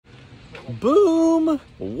Boom!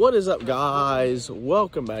 What is up, guys?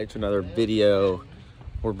 Welcome back to another video.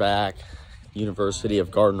 We're back, University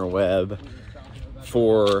of Gardner-Webb,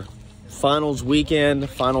 for finals weekend,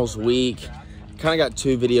 finals week. Kind of got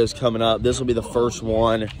two videos coming up. This will be the first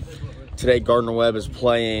one. Today, Gardner-Webb is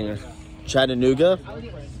playing Chattanooga,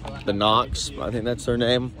 the Knox, I think that's their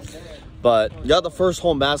name. But you got the first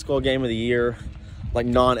home basketball game of the year, like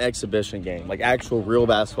non-exhibition game, like actual real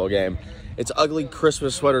basketball game. It's ugly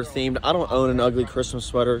Christmas sweater themed. I don't own an ugly Christmas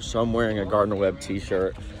sweater, so I'm wearing a Gardner-Webb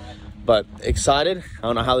t-shirt. But excited. I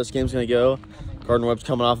don't know how this game's going to go. Gardner-Webb's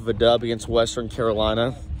coming off of a dub against Western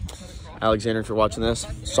Carolina. Alexander, if you're watching this,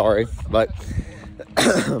 sorry. But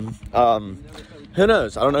who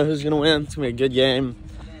knows? I don't know who's going to win. It's going to be a good game.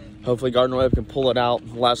 Hopefully Gardner-Webb can pull it out.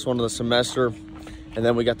 Last one of the semester. And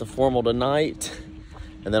then we got the formal tonight.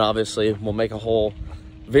 And then obviously we'll make a whole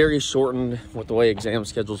very shortened, with the way exam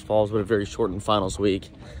schedules falls, but a very shortened finals week.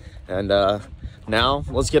 And now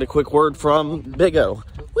let's get a quick word from Big O.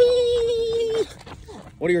 Whee!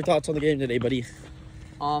 What are your thoughts on the game today, buddy?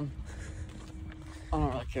 I don't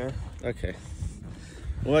really care. Okay.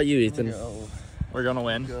 What about you, Ethan? We're gonna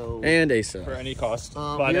win. And Asa. For any cost.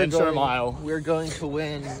 By an inch or a mile. We're going to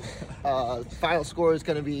win. Final score is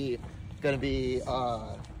gonna be we're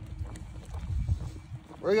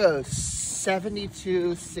going to go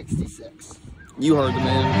 72-66. You heard the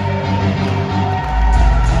man.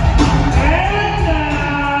 And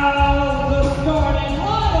now the starting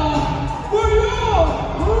lineup for your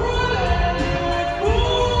Red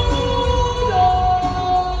Bulldogs.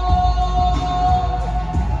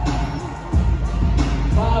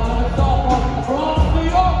 5 minutes off across the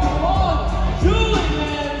open one,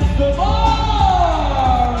 Julian Savard.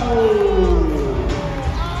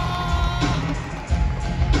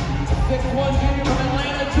 6'1" junior from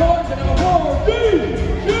Atlanta, Georgia, number 4,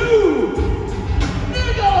 GWU.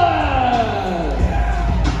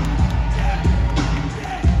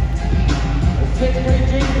 A 6'3"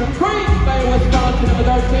 junior from Green Bay, Wisconsin, number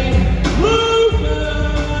 13,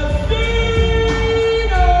 Lucas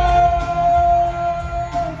Dino.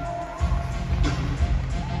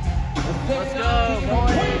 A 6'9" from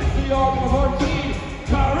Quincy, York, number 14,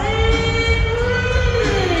 Kareem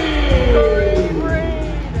Reed.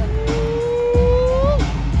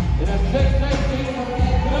 And a 6'8" junior from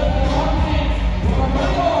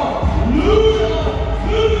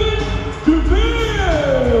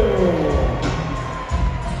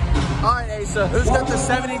All right, Asa, who's got the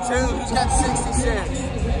 72? Who's got 66?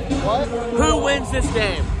 What? Who wins this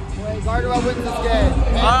game? Gardner-Webb wins this game.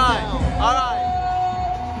 All right.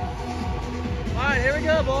 All right, here we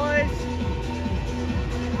go, boys.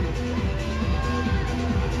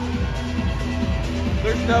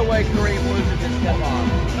 There's no way Kareem loses this tip off.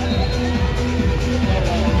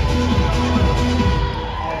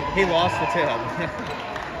 He lost the tip. All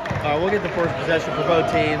right, we'll get the first possession for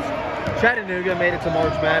both teams. Chattanooga made it to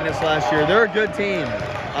March Madness last year. They're a good team.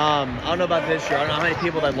 I don't know about this year. I don't know how many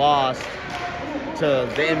people they lost to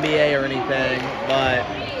the NBA or anything, but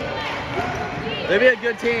they'd be a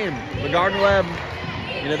good team. The Gardner-Webb,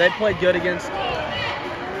 they played good against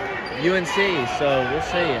UNC, so we'll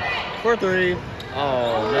see. 4-3.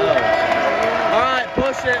 Oh, no. All right,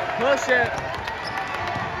 push it.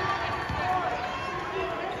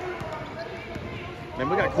 Man,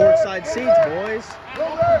 we got courtside seats, boys.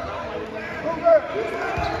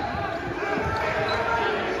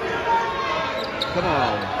 Come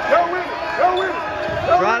on. Go with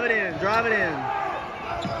it. Drive it in.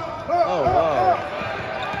 Oh, whoa.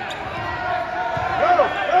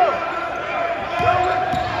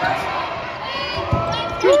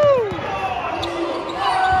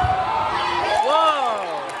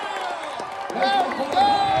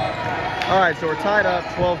 All right, so we're tied up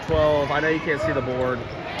 12-12. I know you can't see the board.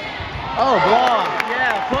 Oh, block.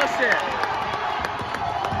 Yeah, push it.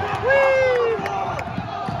 Whee!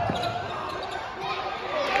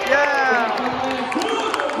 Yeah.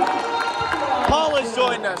 Paul has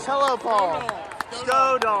joined us. Hello, Paul.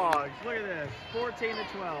 Go Dogs. Look at this.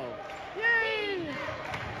 14-12. Yay!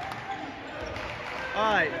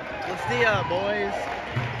 All right, let's D up, boys.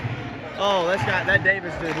 Oh, that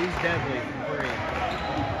Davis dude. He's deadly from three.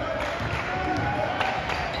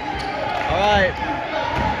 All right.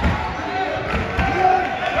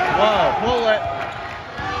 Whoa, pull it.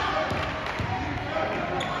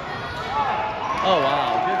 Oh,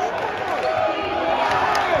 wow. Good shot.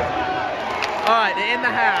 All right, to end the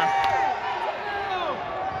half.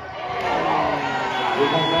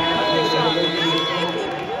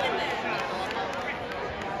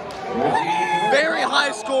 Very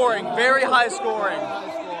high scoring.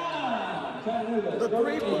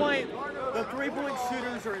 The three-point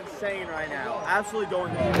shooters are insane. insane right now. Absolutely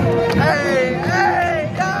going nuts. Hey,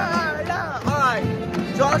 yeah. All right.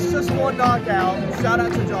 Josh just won knockout. Shout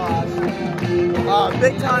out to Josh.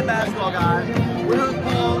 Big time basketball guy. We're with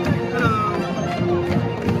Paul. Hello.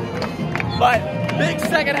 But big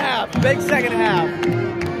second half. Hey.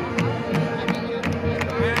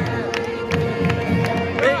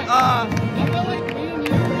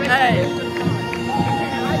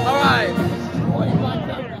 All right.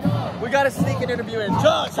 We got a sneaking interview in.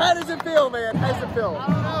 Josh, how does it feel, man? How does it feel? I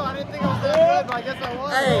don't know. I didn't think I was that good, but I guess I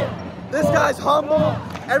was. Hey, this guy's humble.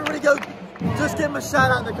 Everybody go, just give him a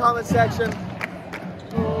shout out in the comment section.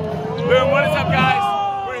 Boom, what is up, guys?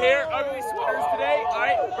 We're here, Ugly Sweaters today. All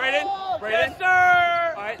right, Brayden. Yes,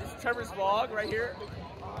 sir. All right, this is Trevor's vlog right here.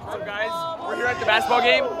 What's up, guys? We're here at the basketball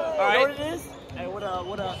game. All right. You know what it is? Hey, what up?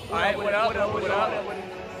 All right, what up? All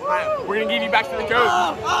right, we're gonna give you back to the coach.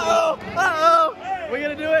 We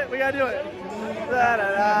gotta do it.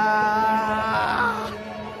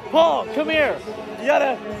 Paul, come here. You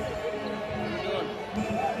gotta.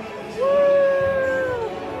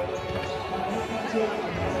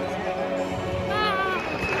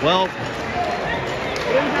 Well,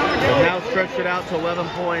 we've now stretched it out to 11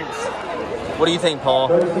 points. What do you think, Paul?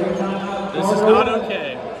 This is not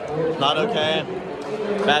okay. Not okay?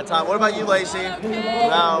 Bad time. What about you, Lacey? Okay.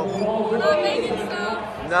 No. We're not making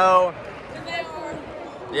stuff. No. And they are.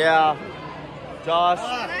 Yeah. Josh,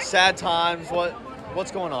 sad times.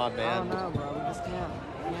 What's going on, man? I don't know, bro. We just can't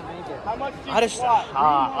make it. How much do I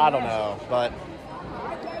don't know, but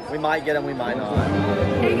we might get him, we might not.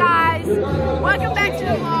 Hey guys, welcome back to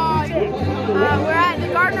the vlog. We're at the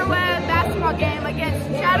Gardner Webb basketball game against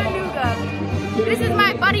Chattanooga. This is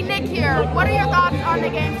my buddy Nick here. What are your thoughts on the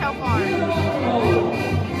game so far?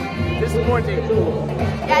 Disappointing.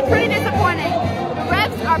 Yeah, it's pretty disappointing. The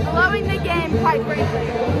refs are blowing the game quite frankly.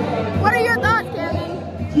 What are your thoughts, Kevin?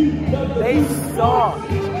 They suck.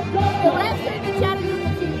 The refs are the Chattanooga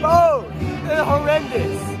team. Both. They're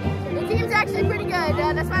horrendous. The team's actually pretty good.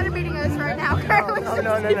 That's why they're beating us right now. Currently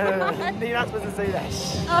No. You're not supposed to say that.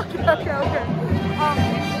 Okay.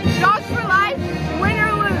 Dogs for life, win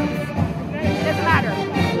or lose. It doesn't matter.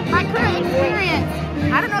 My current experience,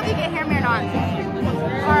 I don't know if you can hear me or not.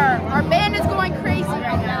 Our band is going crazy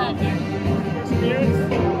right now.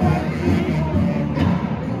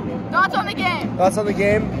 Thoughts on the game? Thoughts on the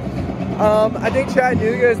game? I think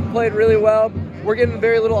Chattanooga has played really well. We're getting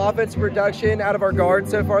very little offensive production out of our guards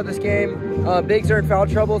so far this game. Bigs are in foul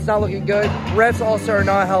trouble. It's not looking good. Refs also are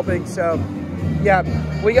not helping. So, yeah,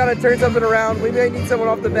 we got to turn something around. We may need someone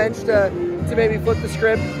off the bench to maybe flip the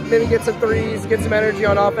script, maybe get some threes, get some energy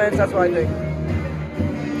on offense. That's what I think.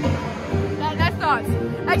 That's thoughts.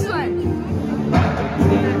 Excellent.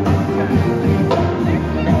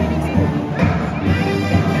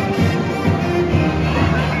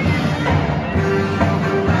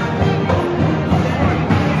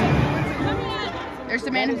 There's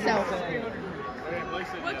the man himself.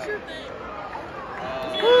 What's your thing?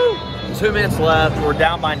 2 minutes left. We're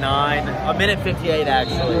down by 9. A minute 58,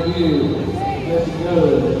 actually.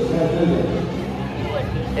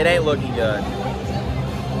 It ain't looking good.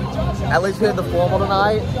 At least we had the formal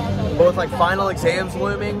tonight. But with like final exams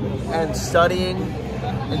looming and studying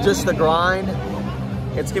and just the grind,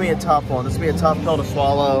 it's gonna be a tough one. This will be a tough pill to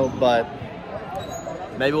swallow, but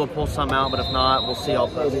maybe we'll pull some out. But if not, we'll see how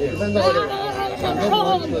it goes.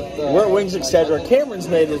 We're at Wings, etc. Cameron's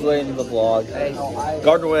made his way into the vlog.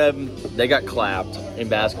 Gardner Webb, they got clapped in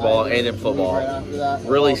basketball and in football.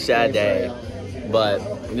 Really sad day. But,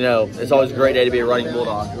 you know, it's always a great day to be a running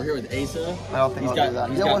Bulldog. We're here with Asa. I don't think I'll do that.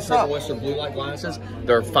 He's Yo, got what's Trevor up? Wester blue light glasses.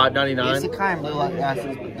 They're $5.99. It's the kind of blue light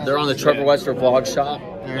glasses. They're on the Trevor Wester vlog shop.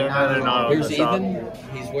 They're not on Here's the shop. Ethan.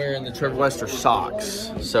 He's wearing the Trevor Wester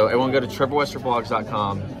socks. So everyone go to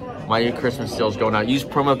trevorwestervlogs.com. My new Christmas deal is going out. Use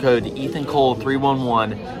promo code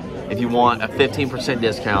EthanCole311 if you want a 15%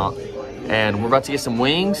 discount. And we're about to get some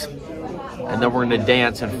wings, and then we're going to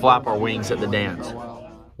dance and flap our wings at the dance.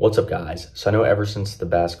 What's up, guys? So I know ever since the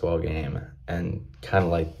basketball game and kind of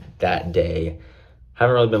like that day,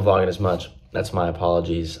 haven't really been vlogging as much. That's my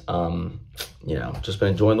apologies. You know, just been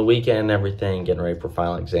enjoying the weekend and everything, getting ready for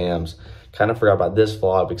final exams. Kind of forgot about this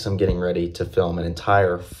vlog because I'm getting ready to film an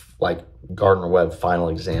entire like Gardner Webb final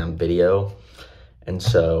exam video. And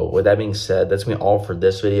so with that being said, that's gonna be all for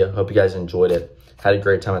this video. Hope you guys enjoyed it. Had a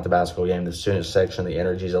great time at the basketball game. The student section, the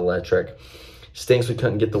energy is electric. Stinks we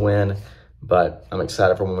couldn't get the win, but I'm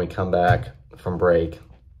excited for when we come back from break.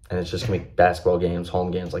 And it's just gonna be basketball games,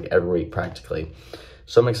 home games, like every week practically.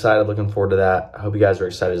 So I'm excited, looking forward to that. I hope you guys are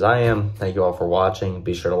excited as I am. Thank you all for watching.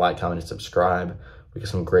 Be sure to like, comment, and subscribe. We got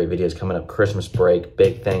some great videos coming up. Christmas break,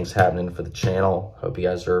 big things happening for the channel. Hope you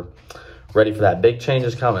guys are ready for that. Big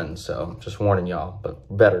changes coming, so just warning y'all.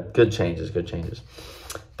 But better, good changes, good changes.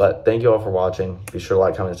 But thank you all for watching. Be sure to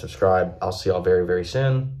like, comment, and subscribe. I'll see y'all very, very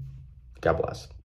soon. God bless.